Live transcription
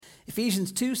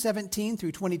Ephesians 2:17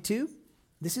 through 22.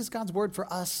 This is God's word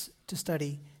for us to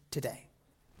study today.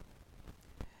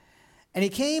 And he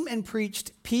came and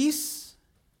preached peace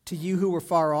to you who were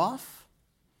far off,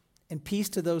 and peace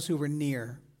to those who were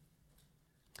near.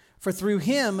 For through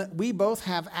him we both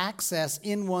have access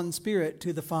in one Spirit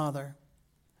to the Father.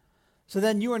 So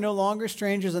then you are no longer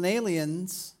strangers and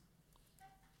aliens,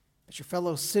 but your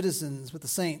fellow citizens with the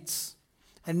saints,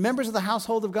 and members of the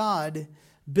household of God,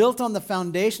 built on the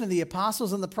foundation of the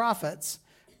apostles and the prophets,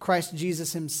 Christ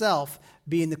Jesus himself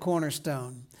being the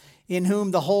cornerstone, in whom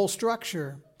the whole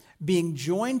structure, being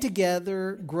joined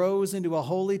together, grows into a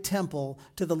holy temple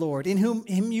to the Lord, in whom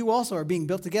you also are being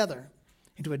built together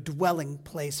into a dwelling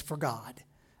place for God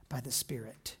by the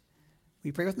Spirit. Will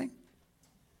you pray with me?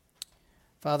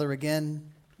 Father,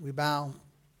 again, we bow,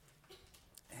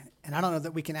 and I don't know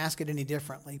that we can ask it any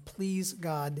differently. Please,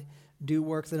 God, do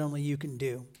work that only you can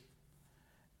do,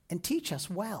 and teach us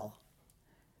well.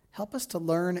 Help us to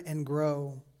learn and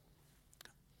grow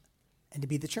and to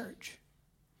be the church.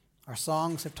 Our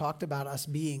songs have talked about us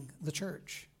being the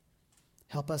church.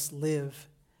 Help us live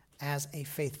as a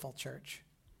faithful church.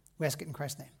 We ask it in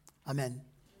Christ's name. Amen.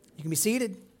 You can be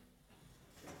seated.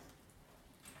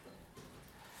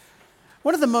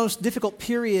 One of the most difficult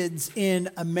periods in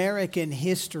American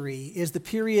history is the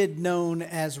period known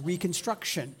as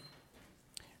Reconstruction.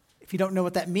 If you don't know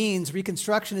what that means,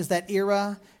 Reconstruction is that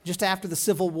era just after the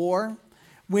Civil War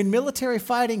when military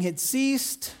fighting had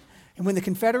ceased and when the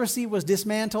Confederacy was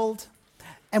dismantled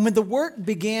and when the work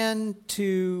began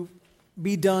to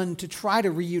be done to try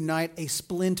to reunite a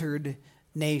splintered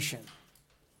nation.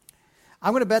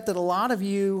 I'm going to bet that a lot of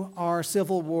you are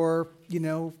Civil War,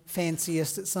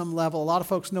 fanciest at some level. A lot of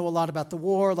folks know a lot about the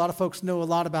war. A lot of folks know a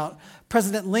lot about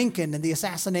President Lincoln and the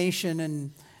assassination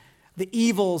and the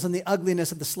evils and the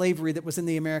ugliness of the slavery that was in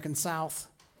the American South.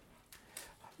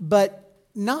 But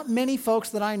not many folks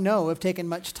that I know have taken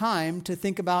much time to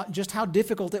think about just how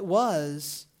difficult it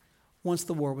was once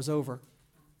the war was over.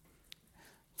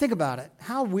 Think about it.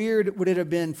 How weird would it have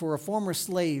been for a former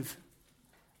slave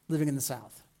living in the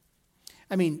South?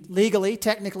 I mean, legally,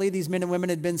 technically, these men and women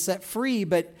had been set free,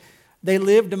 but they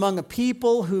lived among a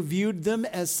people who viewed them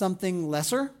as something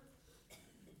lesser.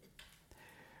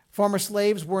 Former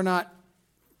slaves were not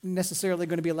necessarily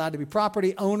going to be allowed to be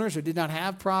property owners or did not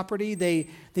have property. They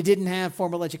didn't have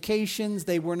formal educations.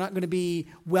 They were not going to be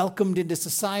welcomed into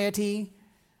society.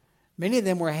 Many of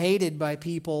them were hated by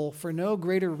people for no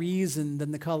greater reason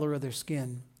than the color of their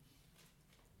skin.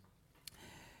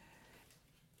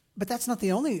 But that's not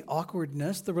the only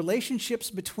awkwardness. The relationships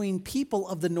between people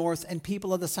of the North and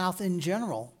people of the South in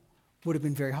general would have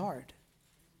been very hard.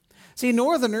 See,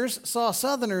 Northerners saw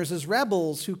Southerners as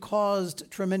rebels who caused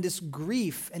tremendous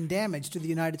grief and damage to the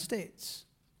United States.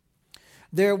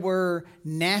 There were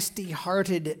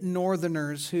nasty-hearted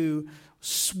Northerners who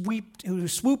swooped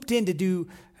in to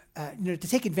to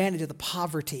take advantage of the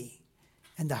poverty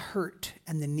and the hurt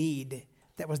and the need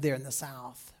that was there in the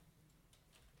South.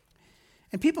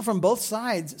 And people from both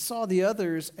sides saw the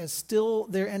others as still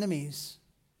their enemies.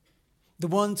 The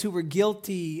ones who were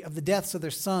guilty of the deaths of their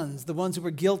sons, the ones who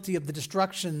were guilty of the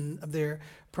destruction of their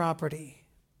property.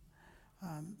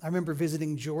 I remember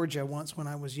visiting Georgia once when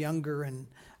I was younger and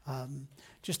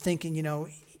just thinking,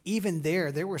 even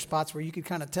there were spots where you could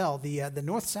kind of tell the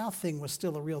North-South thing was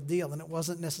still a real deal, and it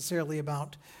wasn't necessarily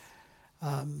about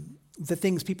the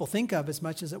things people think of as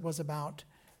much as it was about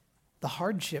the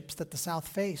hardships that the South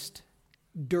faced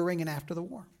during and after the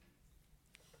war.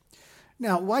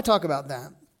 Now, why talk about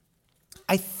that?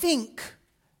 I think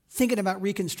thinking about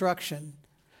Reconstruction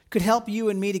could help you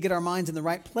and me to get our minds in the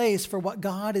right place for what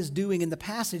God is doing in the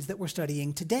passage that we're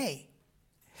studying today.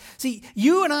 See,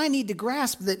 you and I need to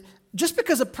grasp that just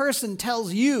because a person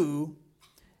tells you,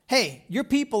 hey, your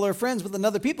people are friends with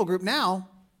another people group now,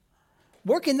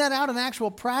 working that out in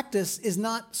actual practice is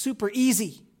not super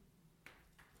easy.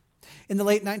 In the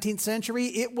late 19th century,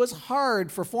 it was hard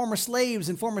for former slaves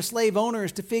and former slave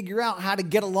owners to figure out how to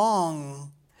get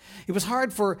along. It was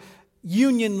hard for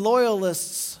Union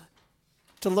loyalists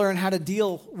to learn how to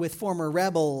deal with former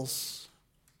rebels.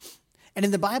 And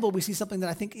in the Bible, we see something that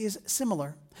I think is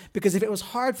similar. Because if it was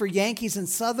hard for Yankees and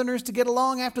Southerners to get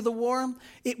along after the war,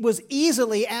 it was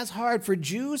easily as hard for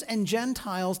Jews and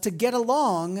Gentiles to get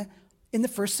along in the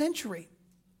first century.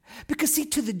 Because, see,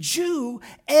 to the Jew,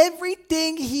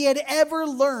 everything he had ever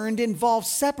learned involved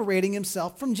separating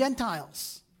himself from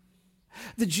Gentiles.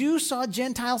 The Jews saw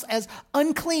Gentiles as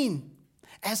unclean,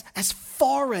 as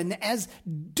foreign, as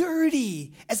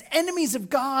dirty, as enemies of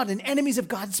God and enemies of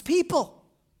God's people.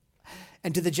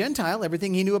 And to the Gentile,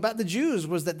 everything he knew about the Jews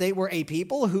was that they were a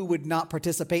people who would not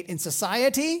participate in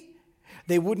society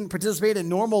They wouldn't participate in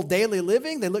normal daily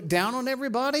living. They looked down on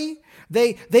everybody.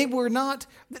 They were not,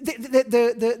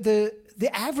 the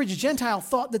average Gentile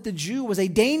thought that the Jew was a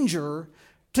danger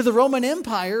to the Roman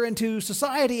Empire and to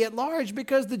society at large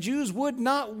because the Jews would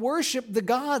not worship the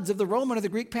gods of the Roman or the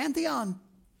Greek pantheon.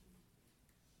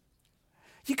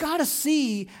 You got to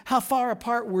see how far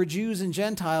apart were Jews and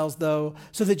Gentiles, though,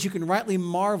 so that you can rightly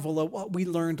marvel at what we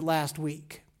learned last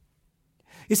week.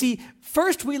 You see,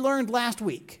 first we learned last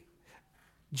week,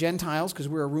 Gentiles, because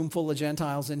we're a room full of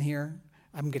Gentiles in here.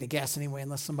 I'm going to guess anyway,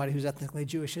 unless somebody who's ethnically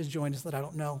Jewish has joined us that I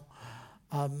don't know.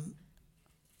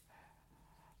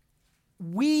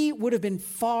 We would have been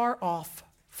far off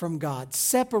from God,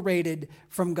 separated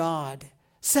from God,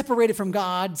 separated from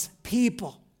God's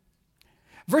people.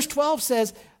 Verse 12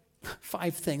 says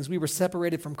 5 things. We were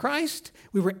separated from Christ.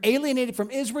 We were alienated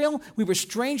from Israel. We were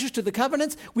strangers to the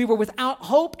covenants. We were without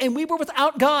hope, and we were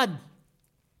without God.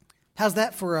 How's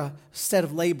that for a set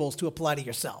of labels to apply to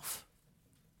yourself?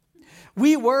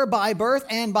 We were by birth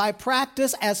and by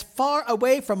practice as far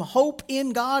away from hope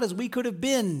in God as we could have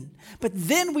been. But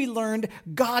then we learned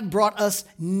God brought us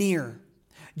near.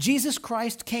 Jesus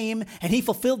Christ came and he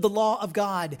fulfilled the law of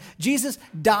God. Jesus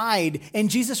died and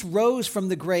Jesus rose from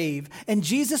the grave. And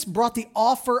Jesus brought the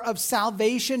offer of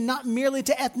salvation not merely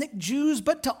to ethnic Jews,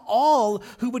 but to all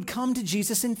who would come to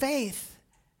Jesus in faith.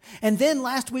 And then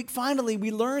last week, finally,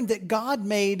 we learned that God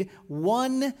made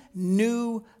one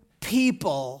new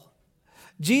people.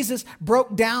 Jesus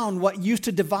broke down what used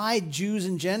to divide Jews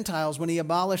and Gentiles when he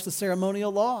abolished the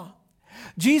ceremonial law.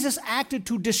 Jesus acted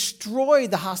to destroy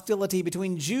the hostility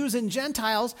between Jews and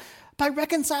Gentiles by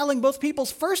reconciling both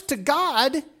peoples first to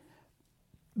God,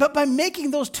 but by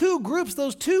making those two groups,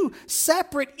 those two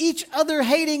separate, each other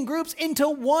hating groups into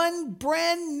one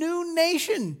brand new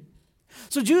nation.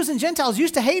 So Jews and Gentiles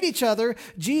used to hate each other.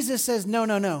 Jesus says,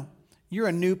 no. You're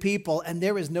a new people, and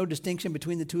there is no distinction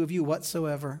between the two of you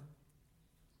whatsoever.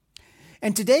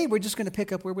 And today we're just going to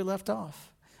pick up where we left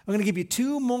off. I'm going to give you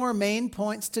 2 more main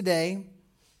points today.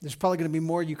 There's probably going to be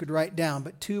more you could write down,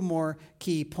 but 2 more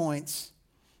key points.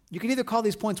 You can either call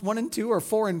these points 1 and 2 or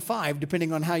 4 and 5,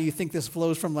 depending on how you think this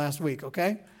flows from last week,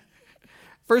 okay?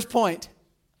 First point,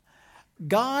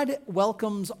 God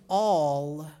welcomes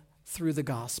all through the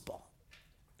gospel.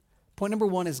 Point number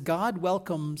 1 is God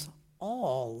welcomes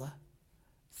all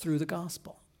through the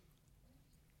gospel.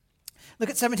 Look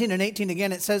at 17 and 18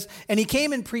 again. It says, and he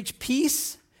came and preached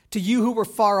peace to you who were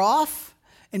far off,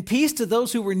 and peace to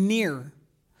those who were near.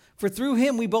 For through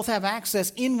him we both have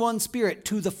access in one spirit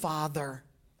to the Father.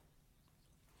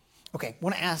 Okay, I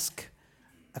want to ask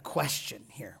a question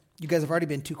here. You guys have already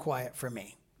been too quiet for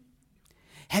me.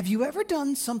 Have you ever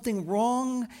done something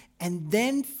wrong and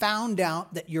then found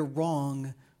out that your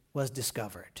wrong was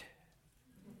discovered?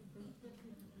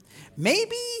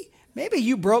 Maybe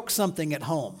you broke something at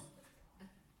home.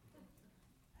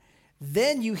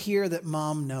 Then you hear that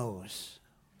mom knows.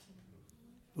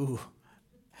 Ooh.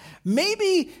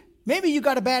 Maybe you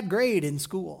got a bad grade in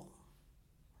school.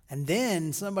 And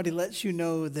then somebody lets you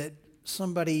know that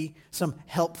some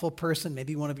helpful person,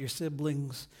 maybe one of your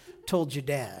siblings, told your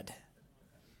dad.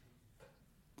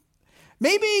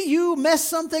 Maybe you messed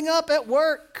something up at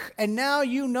work and now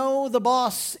you know the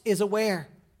boss is aware.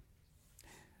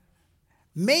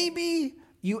 Maybe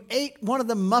you ate one of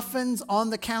the muffins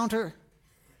on the counter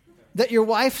that your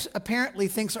wife apparently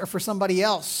thinks are for somebody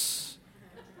else.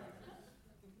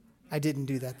 I didn't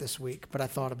do that this week, but I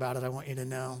thought about it. I want you to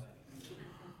know.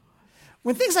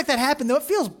 When things like that happen, though, it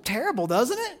feels terrible,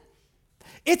 doesn't it?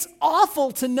 It's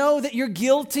awful to know that you're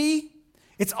guilty.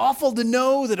 It's awful to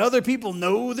know that other people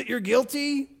know that you're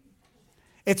guilty.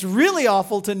 It's really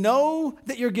awful to know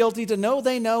that you're guilty, to know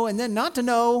they know, and then not to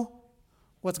know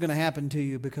what's going to happen to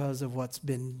you because of what's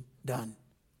been done.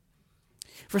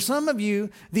 For some of you,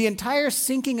 the entire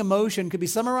sinking emotion could be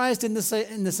summarized in the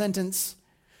sentence,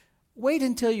 wait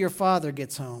until your father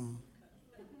gets home,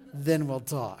 then we'll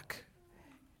talk.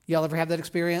 Y'all ever have that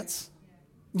experience?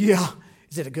 Yeah.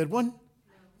 Is it a good one?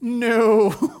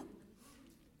 No.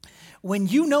 When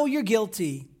you know you're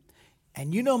guilty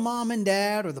and you know mom and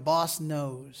dad or the boss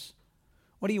knows,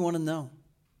 what do you want to know?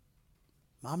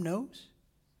 Mom knows?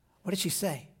 What did she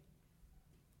say?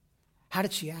 How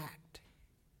did she act?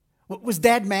 Was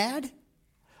dad mad?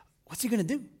 What's he going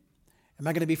to do? Am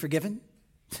I going to be forgiven?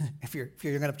 If you're a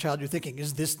young enough child, you're thinking,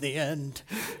 is this the end?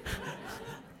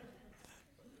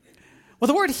 Well,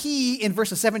 the word he in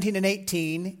verses 17 and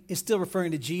 18 is still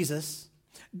referring to Jesus.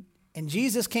 And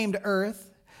Jesus came to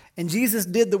earth, and Jesus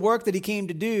did the work that he came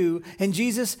to do, and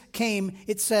Jesus came,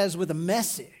 it says, with a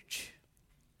message.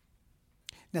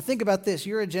 Now think about this.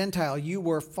 You're a Gentile. You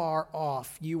were far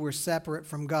off. You were separate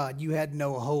from God. You had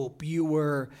no hope. You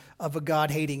were of a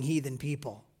God-hating heathen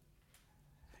people.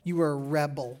 You were a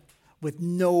rebel with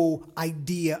no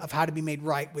idea of how to be made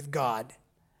right with God.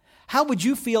 How would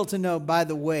you feel to know, by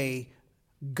the way,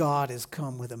 God has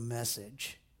come with a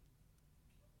message?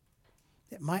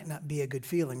 It might not be a good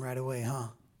feeling right away, huh?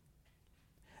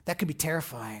 That could be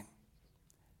terrifying.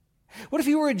 What if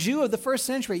you were a Jew of the first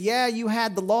century? Yeah, you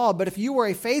had the law, but if you were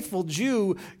a faithful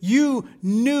Jew, you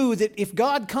knew that if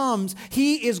God comes,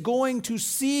 he is going to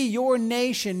see your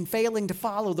nation failing to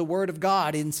follow the word of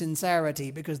God in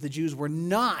sincerity, because the Jews were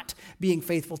not being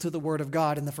faithful to the word of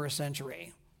God in the first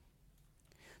century.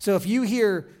 So if you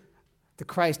hear the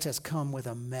Christ has come with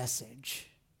a message,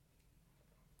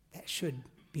 that should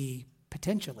be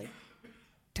potentially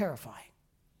terrifying.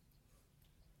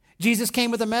 Jesus came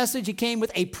with a message. He came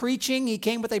with a preaching. He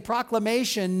came with a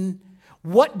proclamation.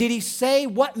 What did he say?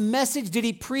 What message did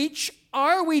he preach?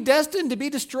 Are we destined to be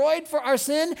destroyed for our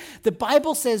sin? The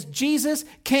Bible says Jesus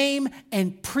came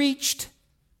and preached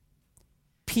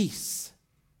peace.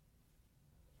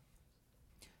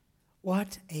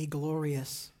 What a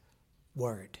glorious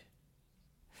word.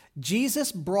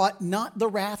 Jesus brought not the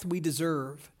wrath we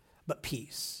deserve, but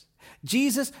peace.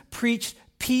 Jesus preached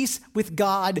peace with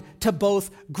God to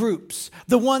both groups.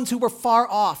 The ones who were far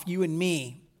off, you and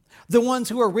me. The ones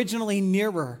who were originally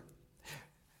nearer.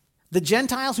 The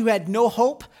Gentiles who had no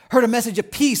hope heard a message of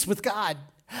peace with God.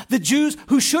 The Jews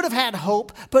who should have had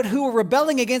hope, but who were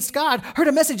rebelling against God, heard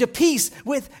a message of peace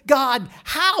with God.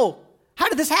 How? How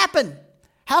did this happen?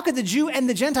 How could the Jew and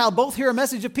the Gentile both hear a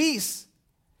message of peace?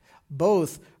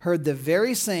 Both heard the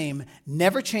very same,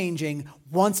 never changing,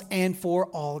 once and for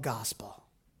all gospel.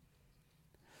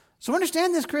 So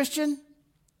understand this, Christian.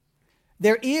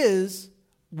 There is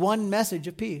one message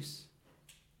of peace.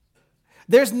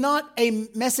 There's not a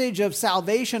message of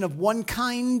salvation of one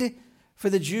kind for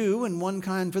the Jew and one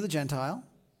kind for the Gentile.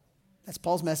 That's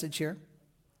Paul's message here.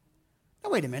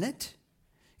 Now, wait a minute.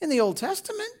 In the Old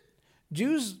Testament,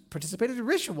 Jews participated in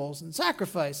rituals and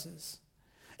sacrifices.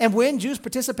 And when Jews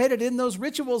participated in those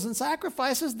rituals and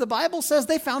sacrifices, the Bible says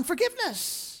they found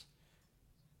forgiveness.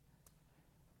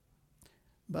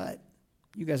 But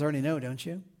you guys already know, don't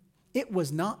you? It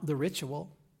was not the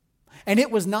ritual, and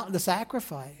it was not the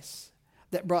sacrifice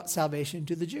that brought salvation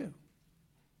to the Jew.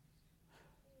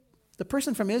 The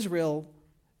person from Israel,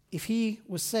 if he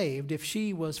was saved, if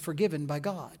she was forgiven by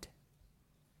God,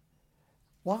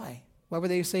 why? Why were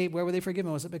they saved? Why were they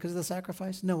forgiven? Was it because of the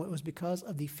sacrifice? No, it was because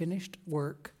of the finished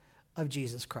work of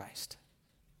Jesus Christ.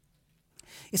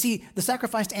 You see, the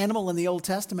sacrificed animal in the Old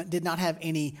Testament did not have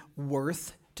any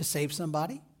worth to save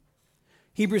somebody.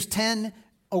 Hebrews 10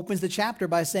 opens the chapter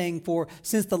by saying, for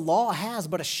since the law has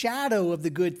but a shadow of the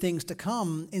good things to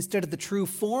come, instead of the true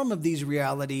form of these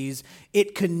realities,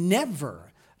 it could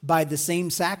never, by the same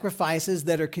sacrifices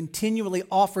that are continually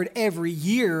offered every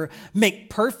year, make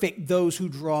perfect those who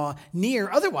draw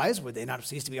near. Otherwise, would they not have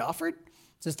ceased to be offered?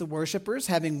 Since the worshipers,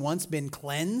 having once been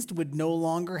cleansed, would no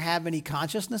longer have any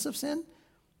consciousness of sin?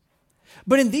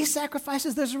 But in these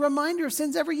sacrifices, there's a reminder of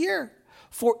sins every year.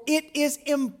 For it is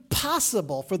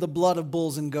impossible for the blood of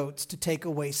bulls and goats to take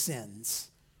away sins.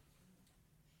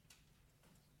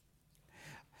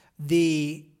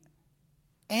 The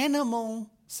animal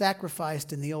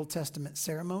sacrificed in the Old Testament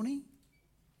ceremony,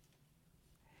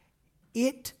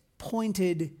 it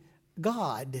pointed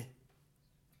God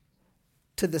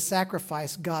to the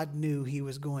sacrifice God knew he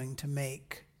was going to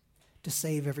make to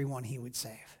save everyone he would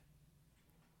save.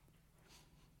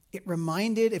 It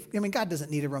reminded, God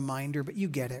doesn't need a reminder, but you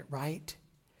get it, right?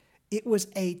 It was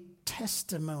a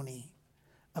testimony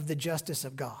of the justice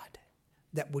of God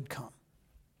that would come.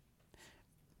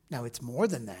 Now, it's more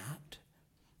than that.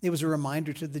 It was a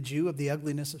reminder to the Jew of the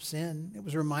ugliness of sin. It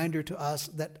was a reminder to us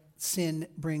that sin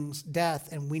brings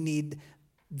death, and we need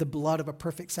the blood of a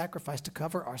perfect sacrifice to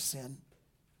cover our sin.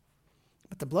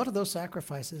 But the blood of those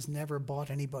sacrifices never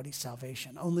bought anybody's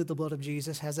salvation. Only the blood of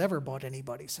Jesus has ever bought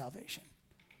anybody's salvation.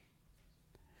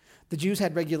 The Jews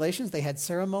had regulations, they had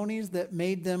ceremonies that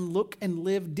made them look and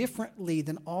live differently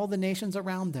than all the nations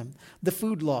around them. The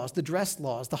food laws, the dress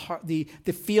laws, the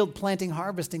field planting,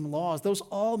 harvesting laws, those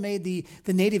all made the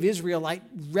native Israelite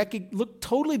look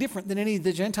totally different than any of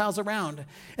the Gentiles around.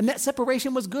 And that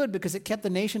separation was good because it kept the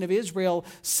nation of Israel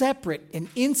separate and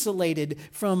insulated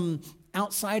from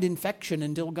outside infection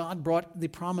until God brought the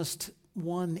promised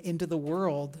one into the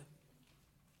world.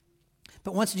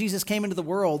 But once Jesus came into the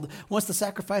world, once the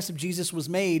sacrifice of Jesus was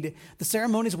made, the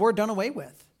ceremonies were done away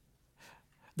with.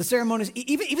 The ceremonies,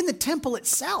 even the temple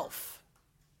itself,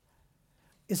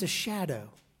 is a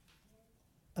shadow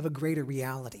of a greater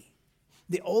reality.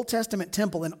 The Old Testament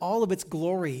temple in all of its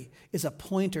glory is a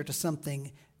pointer to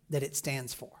something that it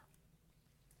stands for.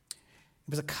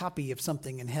 It was a copy of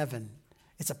something in heaven.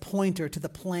 It's a pointer to the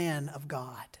plan of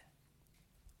God.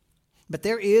 But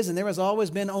there is, and there has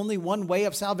always been, only one way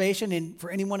of salvation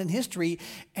for anyone in history,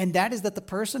 and that is that the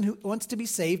person who wants to be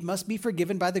saved must be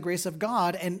forgiven by the grace of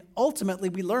God. And ultimately,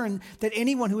 we learn that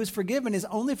anyone who is forgiven is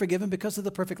only forgiven because of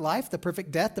the perfect life, the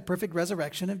perfect death, the perfect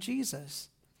resurrection of Jesus.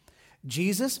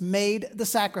 Jesus made the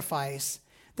sacrifice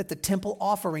that the temple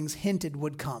offerings hinted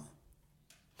would come.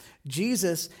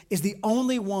 Jesus is the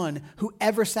only one who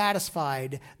ever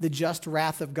satisfied the just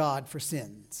wrath of God for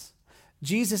sins.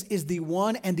 Jesus is the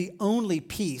one and the only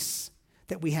peace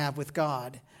that we have with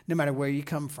God, no matter where you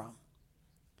come from.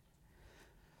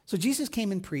 So Jesus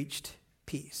came and preached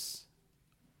peace.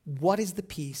 What is the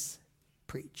peace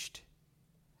preached?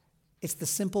 It's the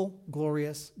simple,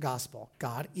 glorious gospel.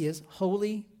 God is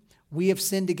holy. We have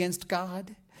sinned against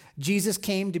God. Jesus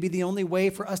came to be the only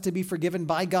way for us to be forgiven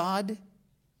by God.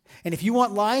 And if you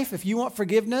want life, if you want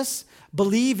forgiveness,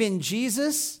 believe in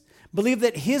Jesus. Believe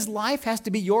that his life has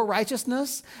to be your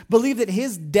righteousness. Believe that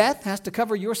his death has to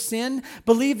cover your sin.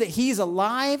 Believe that he's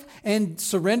alive and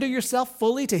surrender yourself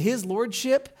fully to his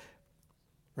lordship.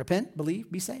 Repent, believe,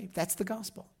 be saved. That's the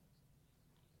gospel.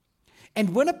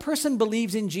 And when a person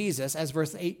believes in Jesus, as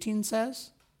verse 18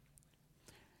 says,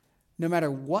 no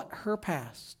matter what her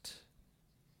past,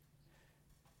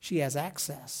 she has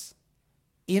access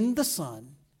in the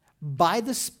Son, by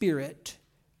the Spirit,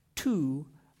 to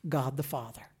God the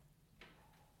Father.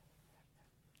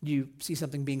 Do you see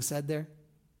something being said there?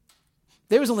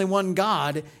 There is only one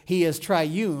God. He is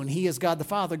triune. He is God the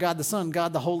Father, God the Son,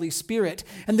 God the Holy Spirit.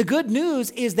 And the good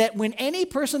news is that when any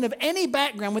person of any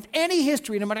background, with any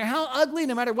history, no matter how ugly,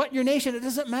 no matter what your nation, it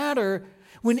doesn't matter.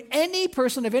 When any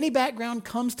person of any background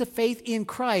comes to faith in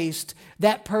Christ,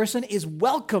 that person is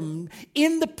welcomed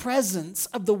in the presence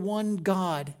of the one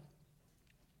God.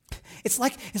 It's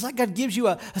like God gives you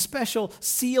a special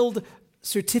sealed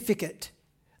certificate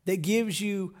that gives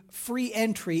you free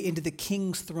entry into the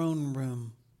king's throne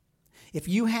room. If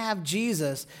you have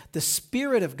Jesus, the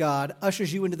Spirit of God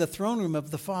ushers you into the throne room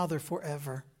of the Father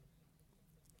forever.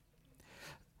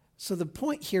 So the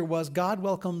point here was God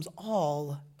welcomes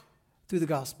all through the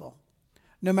gospel.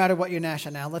 No matter what your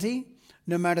nationality,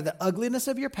 no matter the ugliness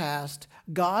of your past,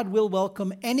 God will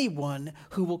welcome anyone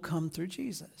who will come through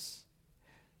Jesus.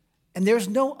 And there's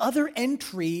no other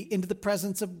entry into the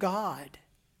presence of God.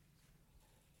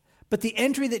 But the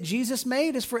entry that Jesus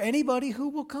made is for anybody who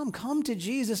will come. Come to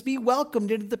Jesus. Be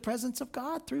welcomed into the presence of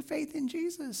God through faith in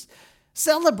Jesus.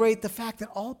 Celebrate the fact that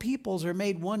all peoples are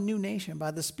made one new nation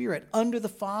by the Spirit under the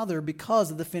Father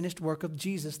because of the finished work of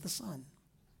Jesus the Son.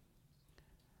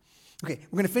 Okay,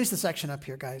 we're going to finish the section up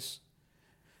here, guys.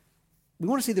 We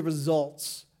want to see the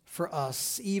results for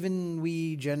us, even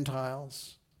we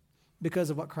Gentiles, because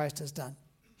of what Christ has done.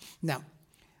 Now,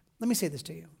 let me say this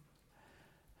to you.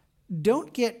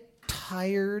 Don't get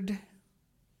tired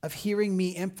of hearing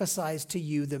me emphasize to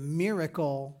you the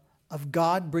miracle of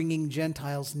God bringing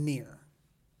Gentiles near.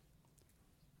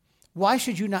 Why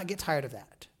should you not get tired of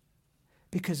that?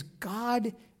 Because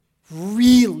God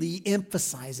really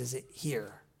emphasizes it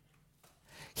here.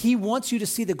 He wants you to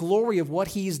see the glory of what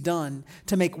he's done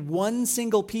to make one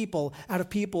single people out of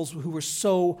peoples who were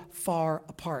so far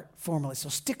apart formerly. So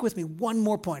stick with me one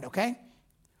more point, okay?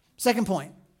 Second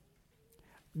point.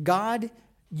 God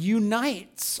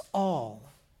unites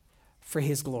all for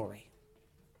his glory.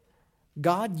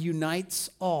 God unites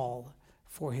all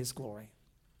for his glory.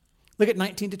 Look at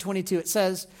 19 to 22. It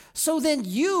says, "So then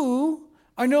you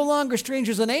are no longer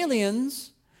strangers and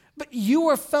aliens, but you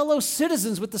are fellow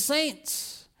citizens with the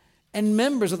saints and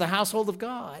members of the household of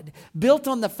God, built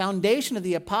on the foundation of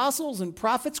the apostles and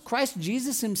prophets, Christ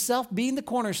Jesus himself being the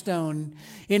cornerstone,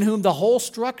 in whom the whole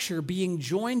structure, being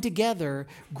joined together,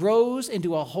 grows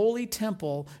into a holy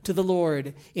temple to the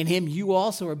Lord. In him you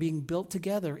also are being built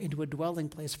together into a dwelling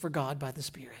place for God by the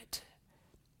Spirit."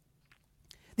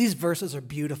 These verses are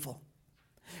beautiful.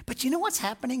 But you know what's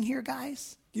happening here,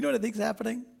 guys? You know what I think's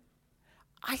happening?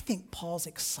 I think Paul's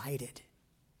excited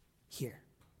here.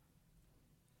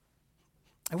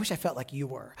 I wish I felt like you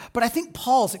were. But I think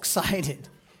Paul's excited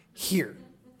here.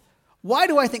 Why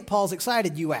do I think Paul's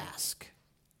excited, you ask?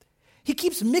 He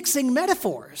keeps mixing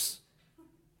metaphors.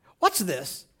 Watch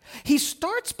this. He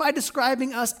starts by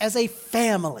describing us as a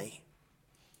family.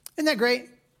 Isn't that great?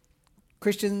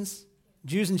 Christians,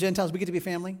 Jews and Gentiles, we get to be a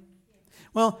family.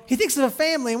 Well, he thinks of a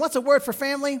family, and what's a word for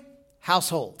family?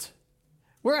 Household.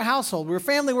 We're a household. We're a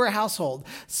family, we're a household.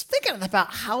 Thinking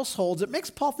about households, it makes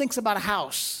Paul think about a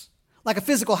house. like a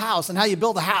physical house and how you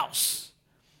build a house,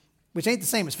 which ain't the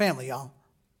same as family, y'all.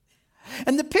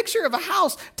 And the picture of a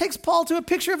house takes Paul to a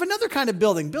picture of another kind of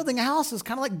building. Building a house is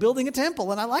kind of like building a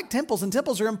temple, and I like temples, and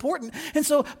temples are important. And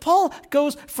so Paul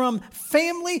goes from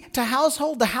family to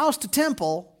household to house to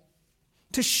temple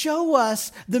to show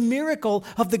us the miracle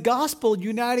of the gospel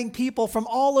uniting people from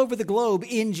all over the globe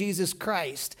in Jesus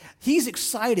Christ. He's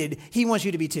excited. He wants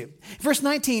you to be too. Verse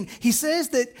 19, he says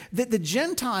that the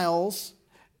Gentiles,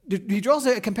 he draws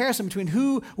a comparison between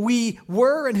who we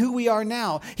were and who we are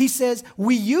now. He says,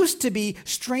 we used to be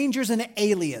strangers and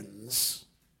aliens.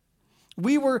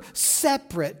 We were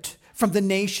separate from the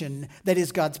nation that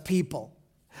is God's people.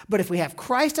 But if we have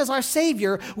Christ as our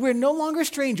Savior, we're no longer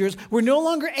strangers. We're no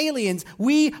longer aliens.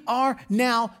 We are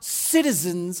now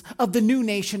citizens of the new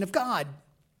nation of God.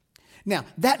 Now,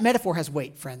 that metaphor has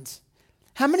weight, friends.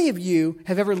 How many of you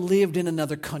have ever lived in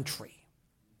another country?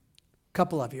 A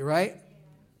couple of you, right?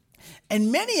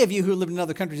 And many of you who live in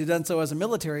other countries have done so as a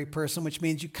military person, which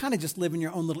means you kind of just live in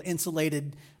your own little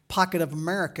insulated pocket of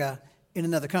America in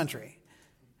another country.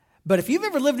 But if you've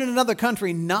ever lived in another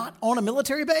country not on a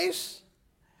military base,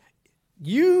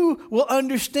 you will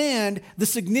understand the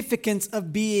significance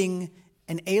of being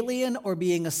an alien or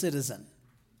being a citizen.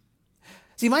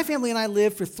 See, my family and I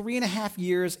lived for 3.5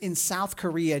 years in South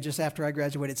Korea just after I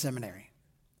graduated seminary.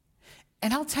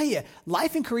 And I'll tell you,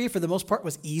 life in Korea for the most part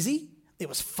was easy. It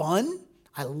was fun.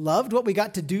 I loved what we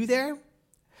got to do there.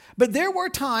 But there were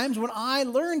times when I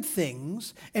learned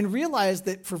things and realized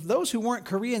that for those who weren't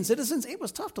Korean citizens, it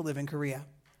was tough to live in Korea.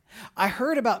 I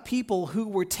heard about people who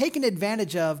were taken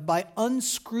advantage of by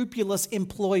unscrupulous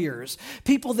employers.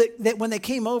 People that when they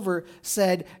came over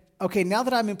said, okay, now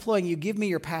that I'm employing you, give me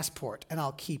your passport and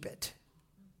I'll keep it.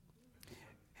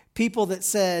 People that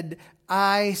said,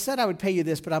 I said I would pay you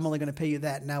this, but I'm only going to pay you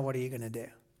that. Now what are you going to do?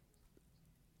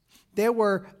 There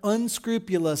were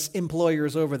unscrupulous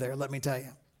employers over there, let me tell you.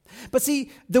 But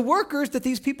see, the workers that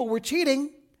these people were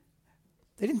cheating,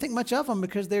 they didn't think much of them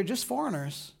because they're just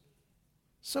foreigners.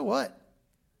 So what?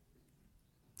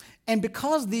 And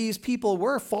because these people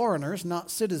were foreigners, not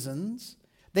citizens,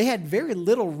 they had very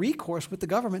little recourse with the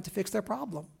government to fix their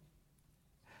problem.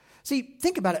 See,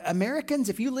 think about it. Americans,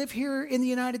 if you live here in the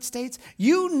United States,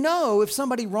 you know if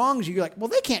somebody wrongs you, you're like, well,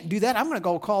 they can't do that. I'm going to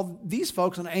go call these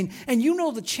folks. And you know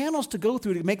the channels to go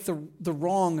through to make the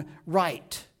wrong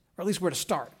right, or at least where to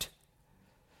start.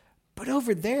 But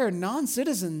over there,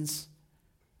 non-citizens,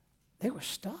 they were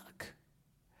stuck.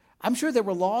 I'm sure there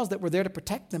were laws that were there to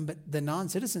protect them, but the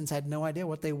non-citizens had no idea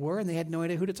what they were, and they had no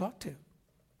idea who to talk to.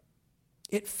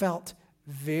 It felt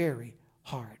very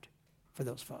hard for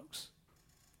those folks.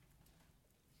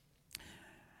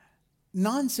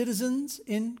 Non-citizens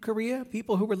in Korea,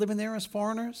 people who were living there as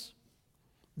foreigners,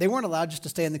 they weren't allowed just to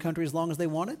stay in the country as long as they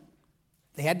wanted.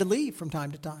 They had to leave from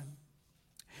time to time.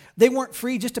 They weren't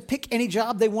free just to pick any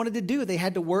job they wanted to do. They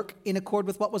had to work in accord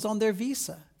with what was on their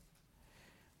visa.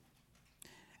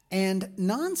 And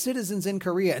non-citizens in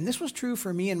Korea, and this was true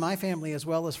for me and my family as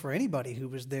well as for anybody who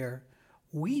was there,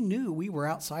 we knew we were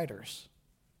outsiders.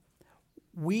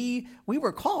 We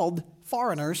were called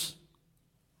foreigners.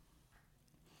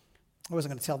 I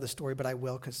wasn't going to tell this story, but I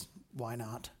will, because why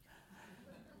not?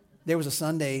 There was a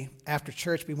Sunday after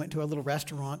church, we went to a little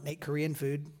restaurant and ate Korean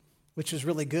food, which was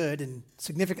really good and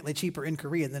significantly cheaper in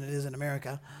Korea than it is in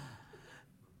America.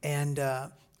 And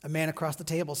a man across the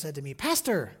table said to me,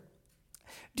 Pastor,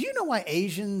 do you know why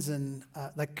Asians and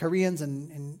like Koreans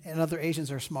and other Asians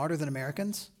are smarter than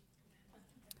Americans?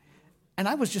 And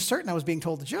I was just certain I was being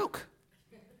told a joke.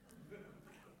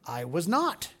 I was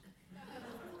not.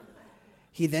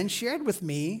 He then shared with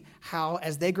me how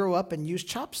as they grow up and use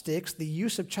chopsticks, the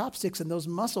use of chopsticks and those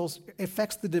muscles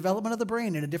affects the development of the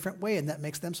brain in a different way, and that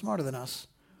makes them smarter than us.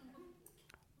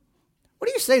 What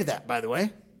do you say to that, by the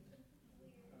way?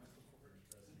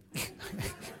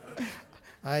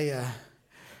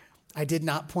 I did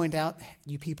not point out,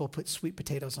 you people put sweet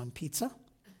potatoes on pizza.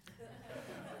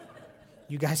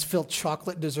 You guys fill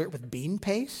chocolate dessert with bean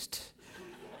paste.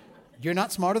 You're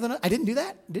not smarter than us. I didn't do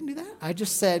that. I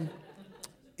just said,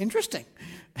 interesting.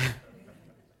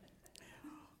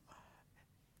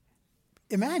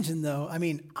 Imagine, though,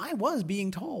 I was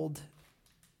being told,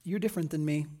 you're different than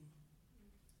me.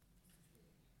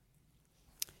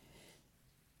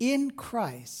 In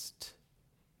Christ,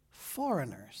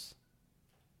 foreigners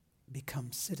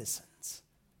become citizens.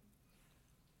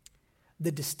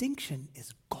 The distinction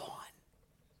is gone.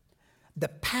 The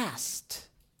past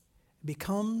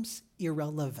becomes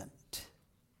irrelevant.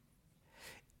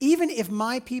 Even if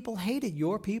my people hated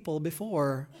your people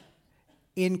before,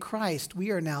 in Christ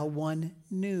we are now one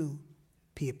new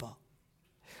people.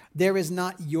 There is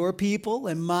not your people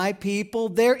and my people.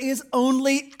 There is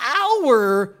only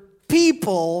our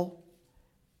people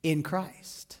in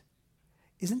Christ.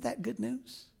 Isn't that good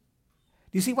news?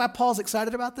 Do you see why Paul's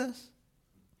excited about this?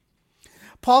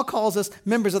 Paul calls us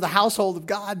members of the household of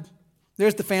God.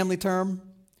 There's the family term.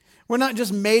 We're not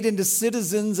just made into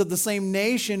citizens of the same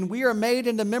nation. We are made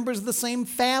into members of the same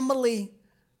family.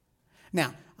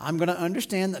 Now, I'm going to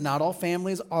understand that not all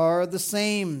families are the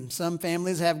same. Some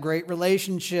families have great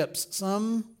relationships.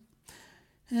 Some,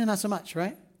 not so much,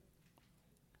 right?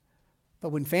 But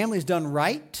when family is done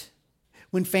right,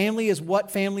 when family is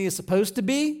what family is supposed to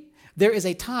be, there is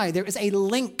a tie, there is a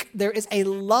link, there is a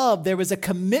love, there is a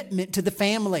commitment to the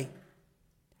family.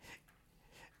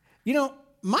 You know,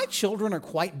 my children are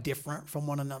quite different from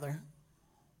one another.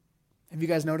 Have you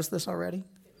guys noticed this already?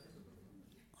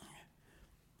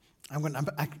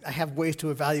 I have ways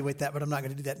to evaluate that, but I'm not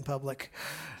going to do that in public.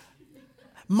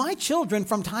 My children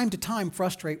from time to time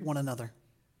frustrate one another.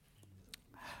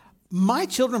 My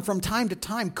children from time to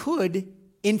time could,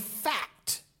 in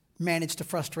fact, manage to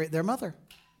frustrate their mother.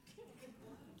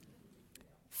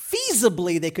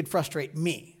 Feasibly, they could frustrate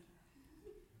me.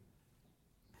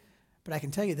 But I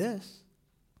can tell you this.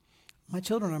 My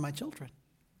children are my children.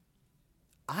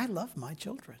 I love my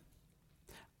children.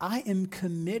 I am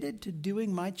committed to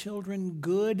doing my children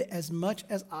good as much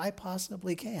as I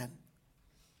possibly can.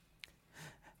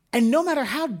 And no matter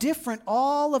how different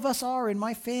all of us are in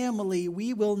my family,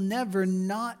 we will never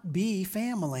not be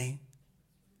family.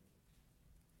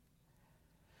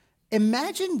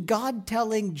 Imagine God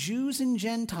telling Jews and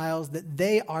Gentiles that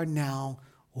they are now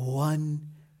one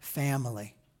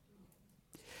family.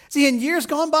 See, in years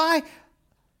gone by,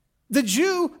 the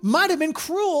Jew might have been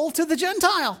cruel to the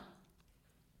Gentile.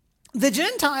 The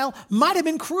Gentile might have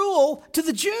been cruel to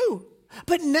the Jew.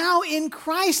 But now in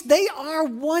Christ, they are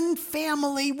one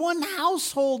family, one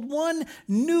household, one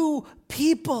new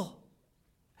people.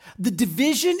 The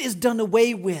division is done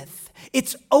away with.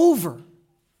 It's over.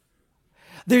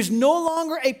 There's no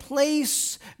longer a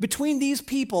place between these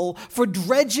people for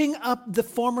dredging up the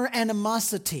former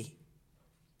animosity.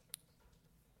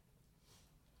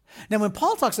 Now, when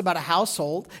Paul talks about a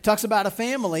household, talks about a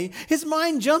family, his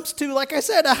mind jumps to, like I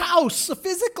said, a house, a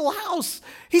physical house.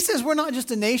 He says we're not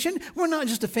just a nation, we're not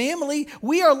just a family,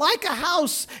 we are like a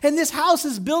house, and this house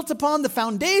is built upon the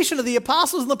foundation of the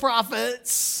apostles and the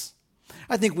prophets.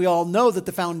 I think we all know that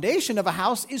the foundation of a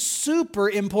house is super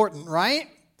important, right?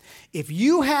 If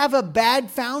you have a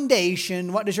bad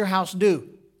foundation, what does your house do?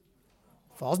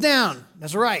 Falls down.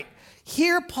 That's right.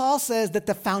 Here, Paul says that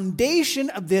the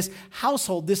foundation of this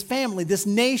household, this family, this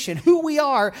nation, who we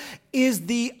are, is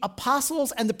the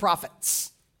apostles and the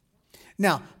prophets.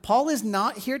 Now, Paul is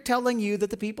not here telling you that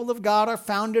the people of God are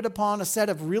founded upon a set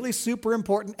of really super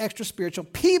important extra spiritual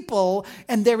people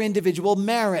and their individual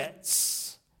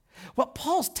merits. What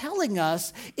Paul's telling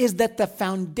us is that the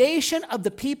foundation of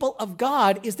the people of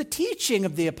God is the teaching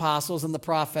of the apostles and the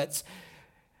prophets.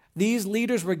 These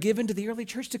leaders were given to the early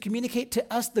church to communicate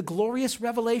to us the glorious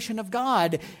revelation of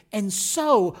God. And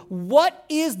so, what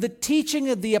is the teaching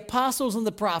of the apostles and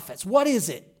the prophets? What is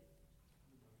it?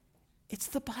 It's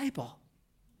the Bible.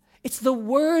 It's the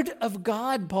Word of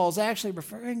God Paul's actually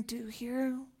referring to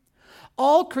here.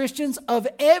 All Christians of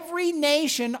every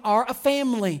nation are a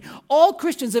family. All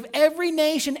Christians of every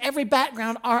nation, every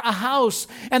background are a house.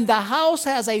 And the house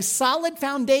has a solid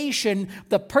foundation,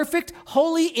 the perfect,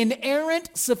 holy,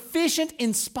 inerrant, sufficient,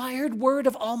 inspired Word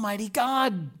of Almighty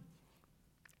God.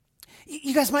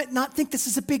 You guys might not think this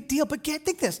is a big deal, but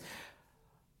think this.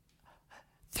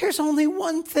 There's only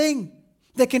one thing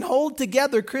that can hold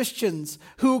together Christians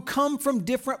who come from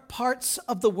different parts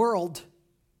of the world.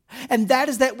 And that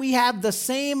is that we have the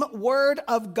same Word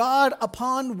of God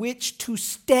upon which to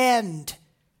stand.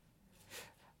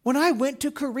 When I went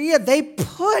to Korea, they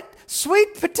put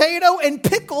sweet potato and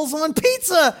pickles on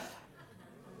pizza.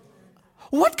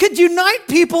 What could unite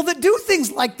people that do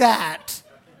things like that?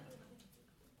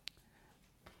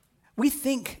 We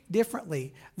think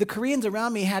differently. The Koreans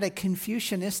around me had a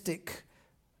Confucianistic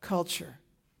culture.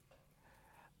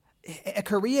 A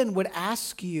Korean would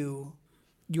ask you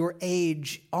your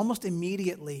age almost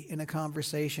immediately in a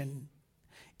conversation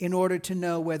in order to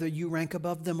know whether you rank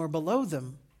above them or below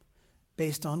them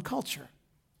based on culture.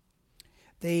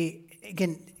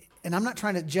 Again, and I'm not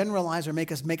trying to generalize or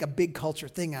make a big culture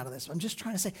thing out of this. I'm just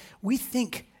trying to say we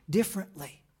think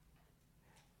differently.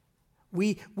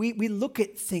 We look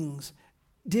at things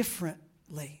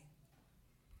differently.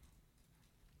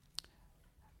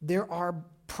 There are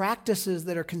practices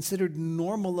that are considered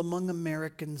normal among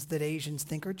Americans that Asians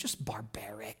think are just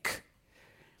barbaric.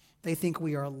 They think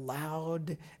we are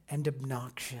loud and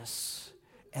obnoxious,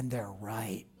 and they're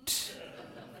right.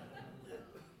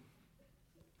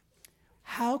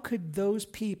 How could those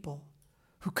people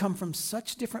who come from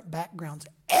such different backgrounds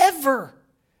ever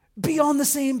be on the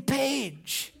same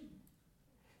page?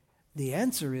 The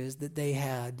answer is that they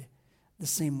had the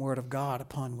same word of God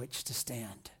upon which to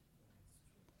stand.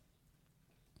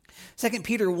 2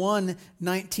 Peter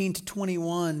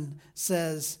 1:19-21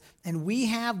 says, "And we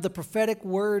have the prophetic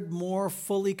word more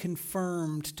fully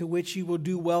confirmed, to which you will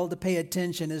do well to pay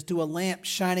attention, as to a lamp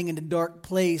shining in a dark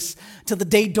place, till the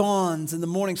day dawns and the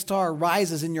morning star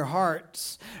rises in your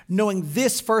hearts. Knowing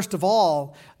this, first of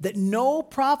all, that no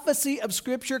prophecy of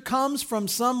Scripture comes from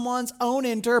someone's own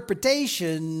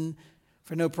interpretation.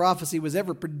 For no prophecy was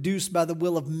ever produced by the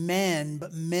will of man,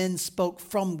 but men spoke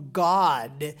from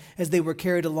God as they were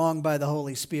carried along by the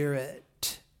Holy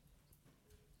Spirit."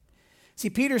 See,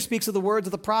 Peter speaks of the words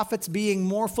of the prophets being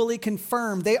more fully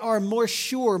confirmed. They are more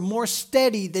sure, more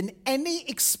steady than any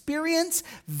experience,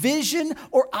 vision,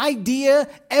 or idea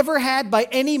ever had by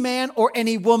any man or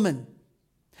any woman.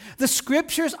 The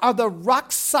Scriptures are the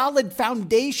rock-solid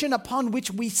foundation upon which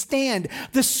we stand.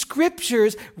 The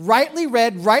Scriptures, rightly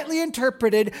read, rightly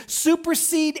interpreted,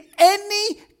 supersede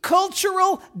any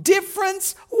cultural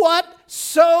difference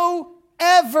whatsoever.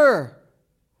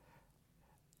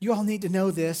 You all need to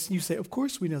know this. You say, of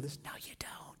course we know this. No, you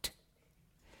don't.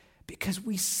 Because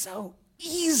we so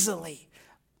easily,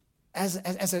 as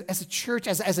a church,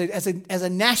 as a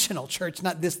national church,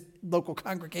 not this local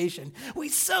congregation, we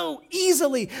so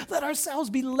easily let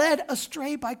ourselves be led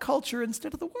astray by culture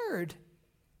instead of the Word.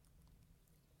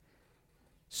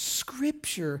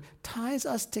 Scripture ties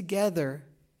us together.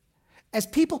 As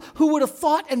people who would have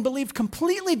thought and believed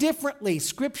completely differently,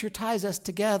 Scripture ties us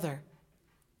together.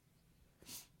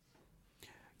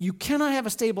 You cannot have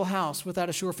a stable house without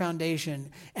a sure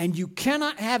foundation, and you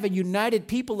cannot have a united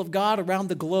people of God around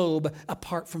the globe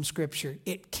apart from Scripture.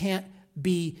 It can't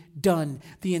be done.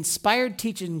 The inspired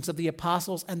teachings of the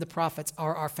apostles and the prophets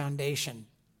are our foundation.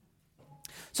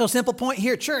 So, simple point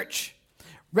here, church.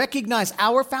 Recognize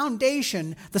our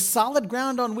foundation, the solid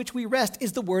ground on which we rest,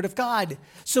 is the Word of God.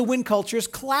 So when cultures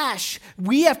clash,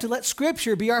 we have to let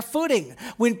Scripture be our footing.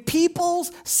 When people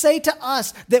say to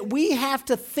us that we have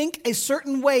to think a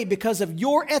certain way because of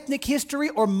your ethnic history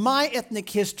or my ethnic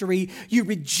history, you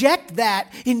reject that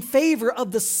in favor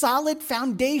of the solid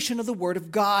foundation of the Word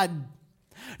of God.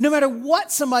 No matter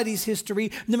what somebody's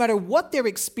history, no matter what their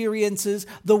experiences,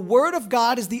 the Word of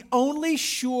God is the only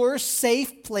sure,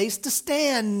 safe place to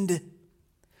stand.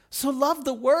 So love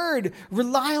the Word,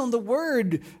 rely on the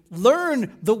Word,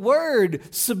 learn the Word,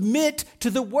 submit to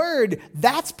the Word.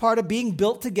 That's part of being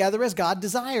built together as God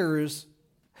desires.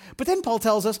 But then Paul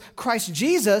tells us Christ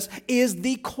Jesus is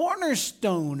the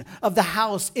cornerstone of the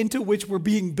house into which we're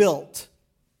being built.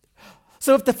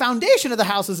 So if the foundation of the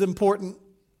house is important,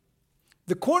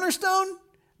 the cornerstone,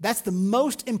 that's the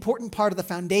most important part of the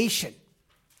foundation.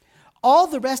 All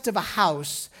the rest of a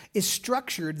house is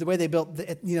structured the way they built,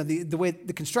 the way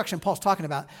the construction Paul's talking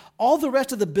about. All the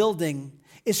rest of the building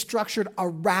is structured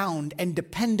around and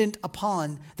dependent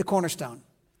upon the cornerstone.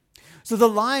 So the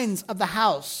lines of the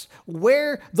house,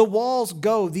 where the walls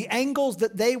go, the angles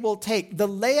that they will take, the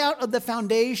layout of the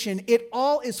foundation, it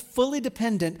all is fully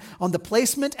dependent on the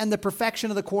placement and the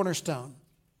perfection of the cornerstone.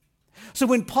 So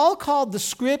when Paul called the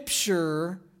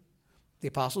Scripture, the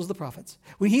apostles, the prophets,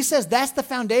 when he says that's the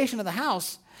foundation of the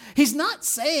house, he's not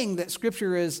saying that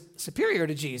Scripture is superior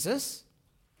to Jesus.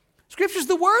 Scripture is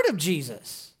the Word of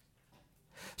Jesus.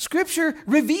 Scripture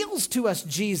reveals to us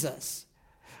Jesus.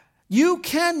 You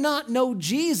cannot know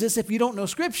Jesus if you don't know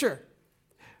Scripture.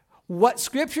 What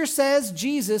Scripture says,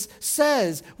 Jesus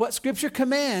says. What Scripture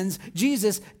commands,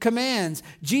 Jesus commands.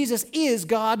 Jesus is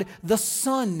God the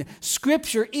Son.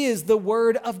 Scripture is the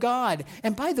Word of God.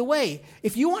 And by the way,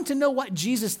 if you want to know what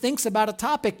Jesus thinks about a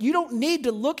topic, you don't need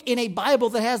to look in a Bible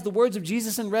that has the words of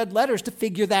Jesus in red letters to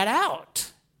figure that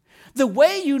out. The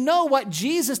way you know what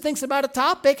Jesus thinks about a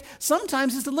topic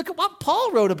sometimes is to look at what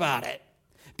Paul wrote about it.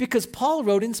 Because Paul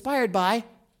wrote inspired by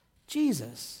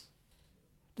Jesus.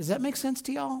 Does that make sense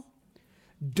to y'all?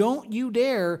 Don't you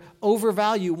dare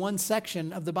overvalue one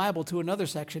section of the Bible to another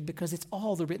section because it's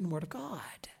all the written Word of God.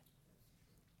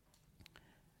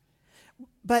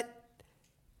 But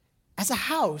as a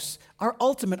house, our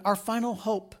ultimate and final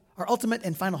hope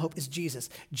is Jesus.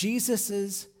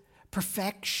 Jesus'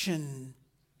 perfection.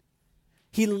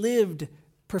 He lived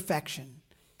perfection,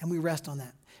 and we rest on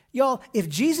that. Y'all, if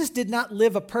Jesus did not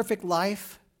live a perfect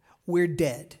life, we're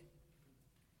dead.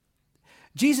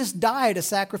 Jesus died a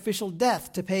sacrificial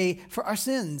death to pay for our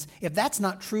sins. If that's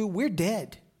not true, we're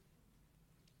dead.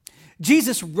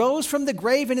 Jesus rose from the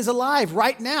grave and is alive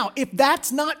right now. If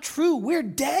that's not true, we're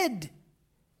dead.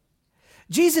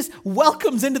 Jesus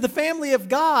welcomes into the family of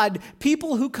God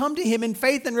people who come to him in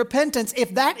faith and repentance.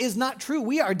 If that is not true,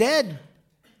 we are dead.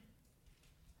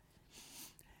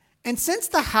 And since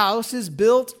the house is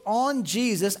built on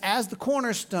Jesus as the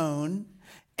cornerstone,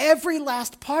 every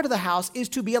last part of the house is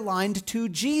to be aligned to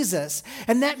Jesus.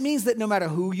 And that means that no matter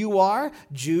who you are,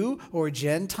 Jew or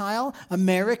Gentile,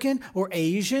 American or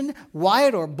Asian,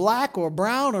 white or black or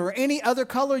brown or any other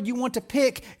color you want to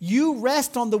pick, you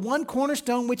rest on the one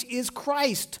cornerstone, which is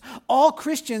Christ. All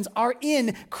Christians are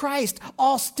in Christ.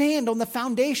 All stand on the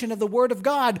foundation of the Word of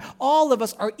God. All of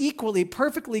us are equally,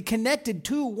 perfectly connected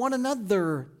to one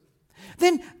another.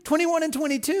 Then 21 and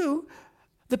 22,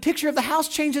 the picture of the house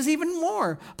changes even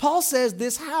more. Paul says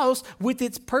this house, with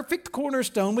its perfect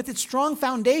cornerstone, with its strong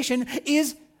foundation,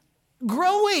 is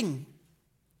growing.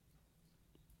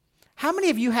 How many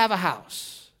of you have a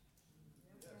house?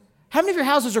 How many of your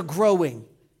houses are growing?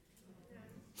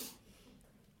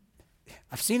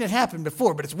 I've seen it happen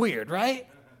before, but it's weird, right?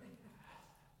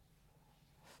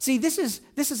 See, this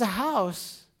is a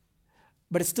house,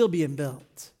 but it's still being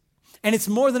built. And it's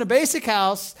more than a basic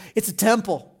house, it's a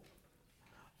temple.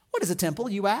 What is a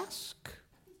temple, you ask?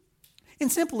 In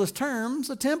simplest terms,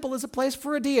 a temple is a place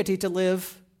for a deity to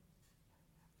live.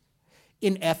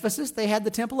 In Ephesus, they had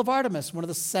the Temple of Artemis, one of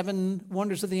the 7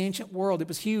 wonders of the ancient world. It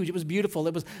was huge, it was beautiful,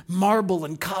 it was marble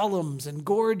and columns and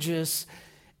gorgeous.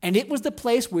 And it was the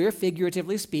place where,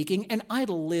 figuratively speaking, an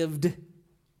idol lived.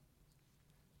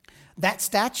 That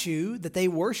statue that they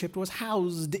worshipped was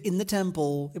housed in the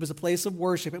temple. It was a place of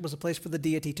worship. It was a place for the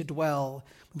deity to dwell.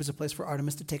 It was a place for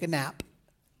Artemis to take a nap.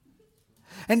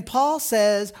 And Paul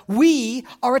says, we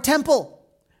are a temple.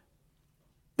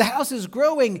 The house is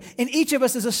growing, and each of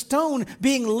us is a stone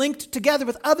being linked together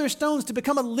with other stones to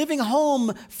become a living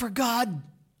home for God.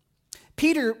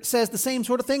 Peter says the same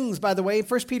sort of things, by the way.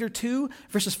 1 Peter 2,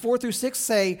 verses 4 through 6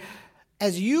 say,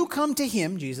 as you come to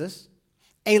him, Jesus,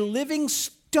 a living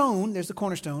stone, there's the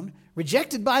cornerstone,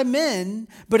 rejected by men,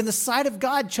 but in the sight of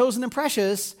God chosen and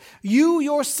precious, you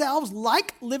yourselves,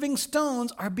 like living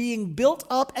stones, are being built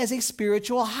up as a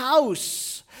spiritual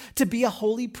house, to be a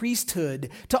holy priesthood,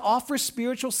 to offer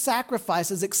spiritual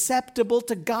sacrifices acceptable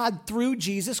to God through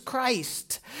Jesus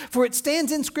Christ. For it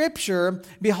stands in Scripture,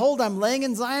 behold, I'm laying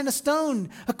in Zion a stone,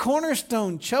 a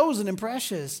cornerstone, chosen and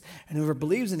precious, and whoever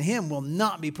believes in him will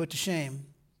not be put to shame.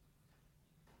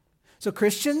 So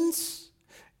Christians,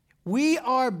 we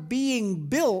are being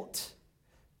built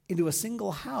into a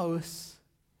single house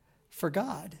for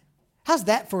God. How's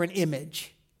that for an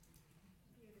image?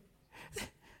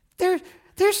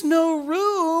 There's no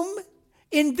room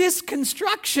in this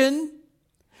construction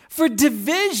for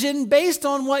division based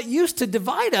on what used to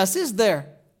divide us, is there?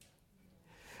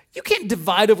 You can't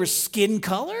divide over skin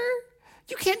color.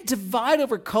 You can't divide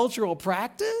over cultural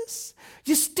practice.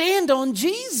 You stand on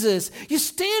Jesus. You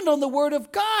stand on the Word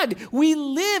of God. We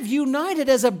live united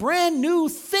as a brand new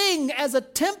thing, as a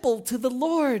temple to the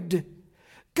Lord.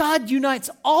 God unites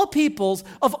all peoples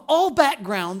of all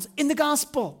backgrounds in the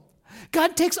gospel.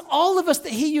 God takes all of us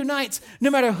that he unites,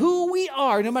 no matter who we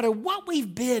are, no matter what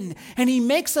we've been, and he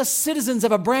makes us citizens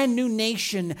of a brand new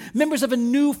nation, members of a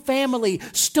new family,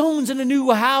 stones in a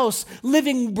new house,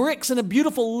 living bricks in a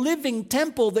beautiful living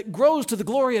temple that grows to the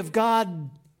glory of God.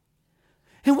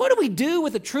 And what do we do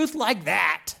with a truth like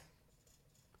that?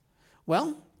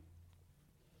 Well,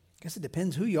 I guess it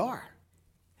depends who you are.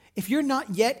 If you're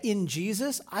not yet in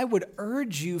Jesus, I would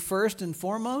urge you first and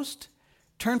foremost,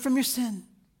 turn from your sin.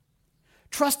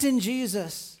 Trust in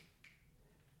Jesus.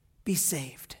 Be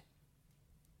saved.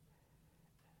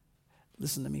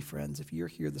 Listen to me, friends. If you're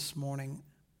here this morning,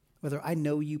 whether I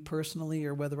know you personally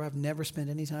or whether I've never spent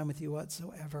any time with you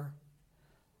whatsoever,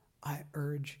 I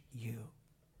urge you.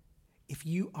 If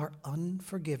you are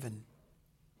unforgiven,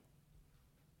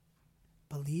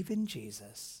 believe in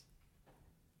Jesus.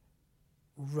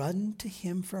 Run to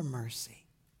him for mercy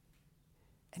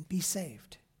and be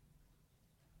saved.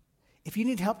 If you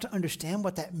need help to understand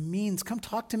what that means, come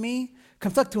talk to me.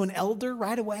 Come talk to an elder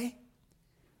right away.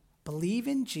 Believe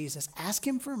in Jesus. Ask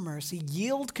him for mercy.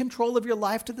 Yield control of your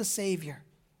life to the Savior.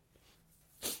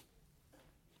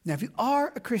 Now, if you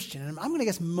are a Christian, and I'm going to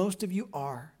guess most of you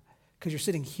are, because you're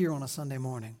sitting here on a Sunday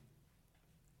morning,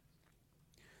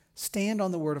 stand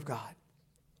on the Word of God.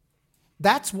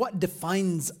 That's what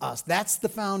defines us. That's the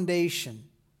foundation.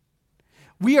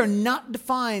 We are not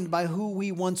defined by who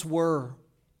we once were.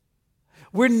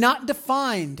 We're not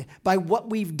defined by what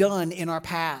we've done in our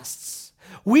pasts.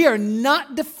 We are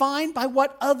not defined by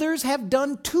what others have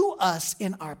done to us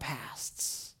in our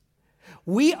pasts.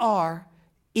 We are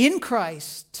in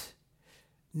Christ,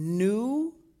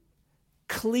 new,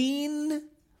 clean,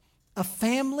 a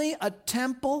family, a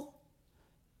temple.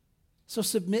 So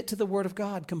submit to the Word of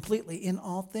God completely in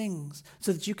all things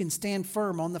so that you can stand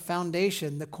firm on the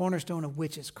foundation, the cornerstone of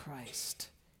which is Christ.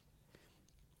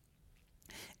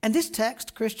 And this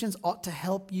text, Christians, ought to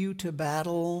help you to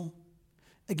battle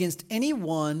against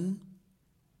anyone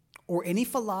or any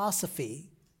philosophy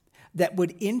that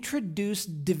would introduce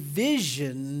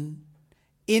division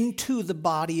into the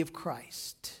body of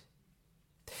Christ.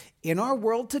 In our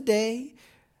world today,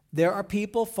 there are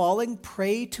people falling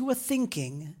prey to a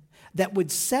thinking that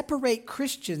would separate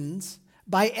Christians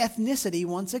by ethnicity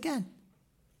once again.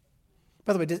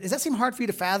 By the way, does that seem hard for you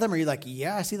to fathom? Or are you like,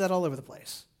 yeah, I see that all over the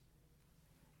place?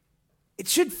 It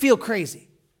should feel crazy.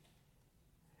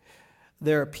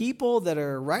 There are people that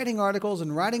are writing articles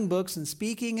and writing books and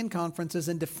speaking in conferences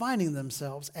and defining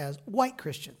themselves as white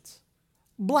Christians,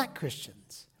 black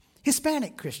Christians,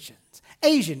 Hispanic Christians,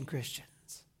 Asian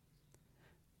Christians.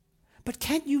 But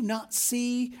can't you not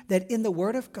see that in the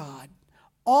Word of God,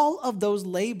 all of those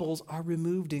labels are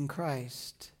removed in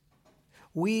Christ?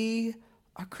 We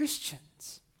are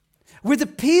Christians. We're the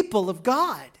people of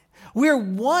God. We're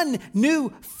one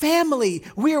new family.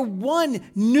 We're one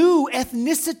new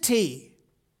ethnicity.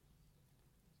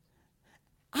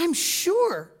 I'm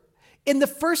sure in the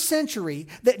first century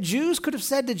that Jews could have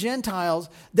said to Gentiles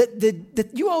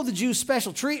that you owe the Jews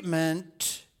special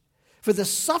treatment for the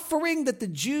suffering that the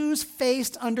Jews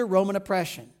faced under Roman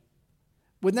oppression.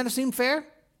 Wouldn't that have seemed fair?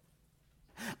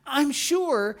 I'm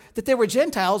sure that there were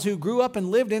Gentiles who grew up and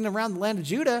lived in and around the land of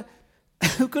Judah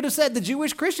who could have said the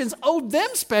Jewish Christians owed them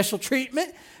special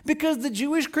treatment because the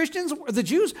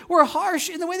Jews were harsh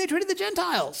in the way they treated the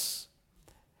Gentiles.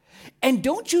 And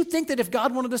don't you think that if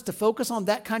God wanted us to focus on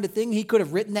that kind of thing, he could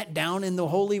have written that down in the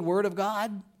holy word of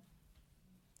God?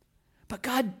 But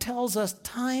God tells us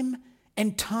time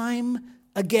and time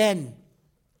again.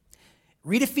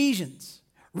 Read Ephesians,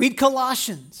 read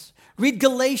Colossians, read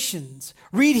Galatians,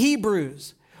 read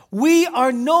Hebrews. We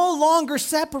are no longer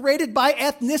separated by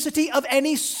ethnicity of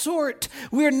any sort.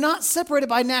 We are not separated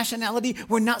by nationality.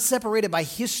 We're not separated by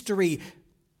history.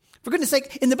 For goodness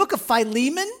sake, in the book of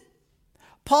Philemon,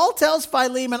 Paul tells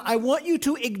Philemon, I want you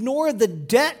to ignore the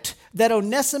debt that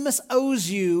Onesimus owes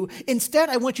you. Instead,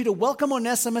 I want you to welcome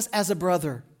Onesimus as a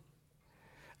brother.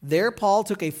 There, Paul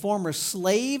took a former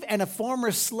slave and a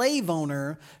former slave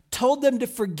owner, told them to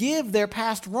forgive their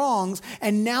past wrongs,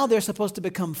 and now they're supposed to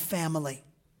become family.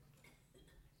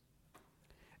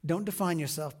 Don't define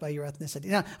yourself by your ethnicity.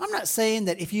 Now, I'm not saying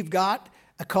that if you've got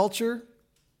a culture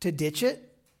to ditch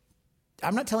it.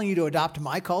 I'm not telling you to adopt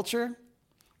my culture.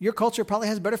 Your culture probably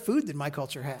has better food than my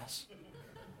culture has.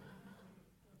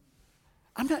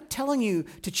 I'm not telling you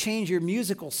to change your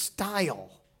musical style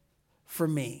for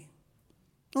me.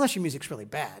 Unless your music's really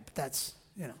bad, but that's,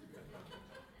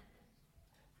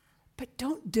 But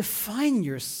don't define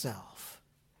yourself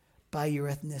by your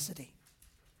ethnicity.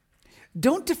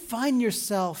 Don't define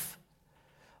yourself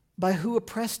by who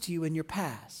oppressed you in your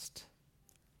past.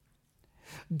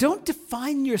 Don't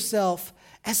define yourself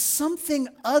as something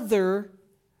other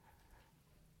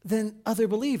than other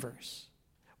believers.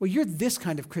 Well, you're this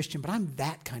kind of Christian, but I'm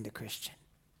that kind of Christian.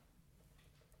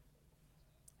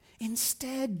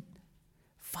 Instead,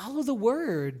 follow the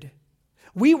word.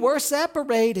 We were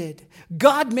separated.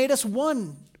 God made us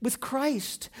one with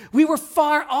Christ. We were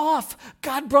far off.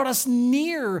 God brought us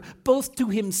near, both to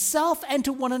himself and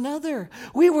to one another.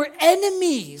 We were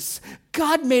enemies.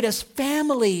 God made us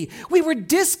family. We were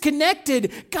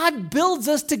disconnected. God builds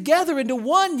us together into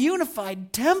one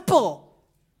unified temple.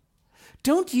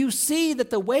 Don't you see that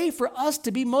the way for us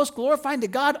to be most glorifying to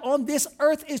God on this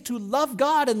earth is to love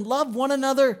God and love one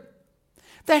another?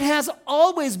 That has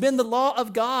always been the law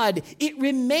of God. It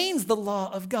remains the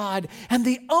law of God. And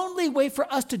the only way for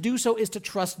us to do so is to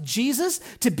trust Jesus,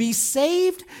 to be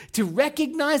saved, to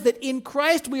recognize that in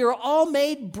Christ we are all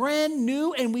made brand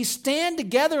new and we stand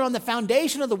together on the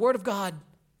foundation of the Word of God.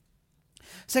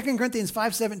 2 Corinthians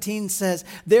 5:17 says,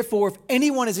 therefore, if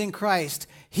anyone is in Christ,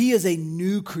 he is a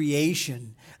new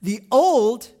creation. The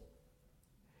old,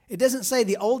 it doesn't say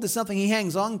the old is something he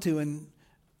hangs on to and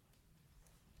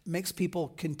makes people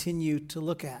continue to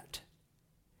look at.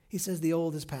 He says the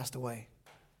old has passed away.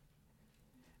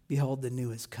 Behold, the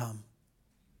new has come.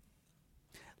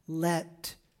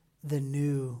 Let the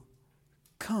new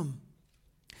come.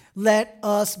 Let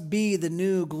us be the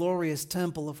new glorious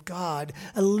temple of God,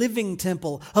 a living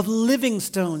temple of living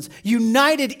stones,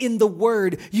 united in the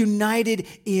Word, united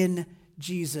in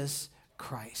Jesus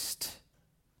Christ.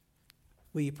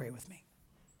 Will you pray with me?